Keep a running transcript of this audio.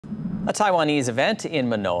A Taiwanese event in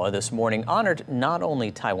Manoa this morning honored not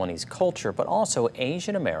only Taiwanese culture, but also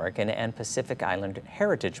Asian American and Pacific Island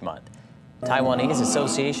Heritage Month. Taiwanese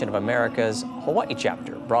Association of America's Hawaii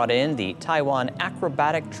chapter brought in the Taiwan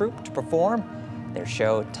acrobatic troupe to perform. Their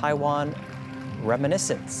show, Taiwan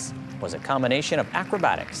Reminiscence, was a combination of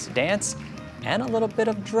acrobatics, dance, and a little bit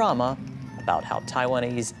of drama about how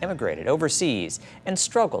Taiwanese immigrated overseas and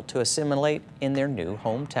struggled to assimilate in their new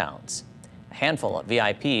hometowns. A handful of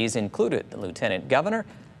VIPs included the Lieutenant Governor,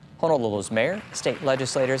 Honolulu's mayor, state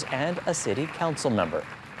legislators, and a city council member.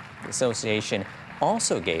 The association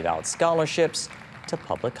also gave out scholarships to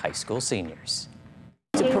public high school seniors.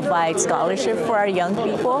 To provide scholarship for our young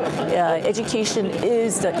people, education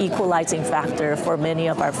is the equalizing factor for many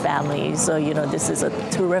of our families. So, this is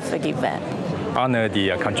a terrific event. Honor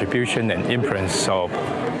the contribution and influence of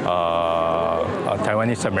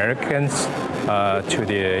Taiwanese Americans to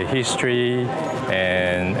the history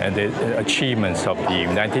and the achievements of the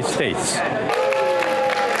United States.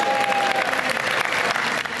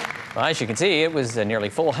 Well, as you can see, it was a nearly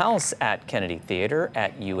full house at Kennedy Theater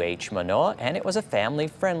at UH Manoa, and it was a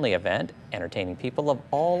family-friendly event, entertaining people of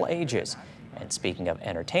all ages. And speaking of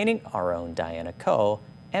entertaining, our own Diana Ko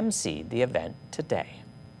emceed the event today.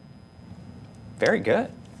 Very good.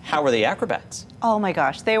 How were the acrobats? Oh my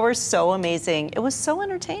gosh, they were so amazing. It was so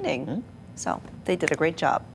entertaining. So they did a great job.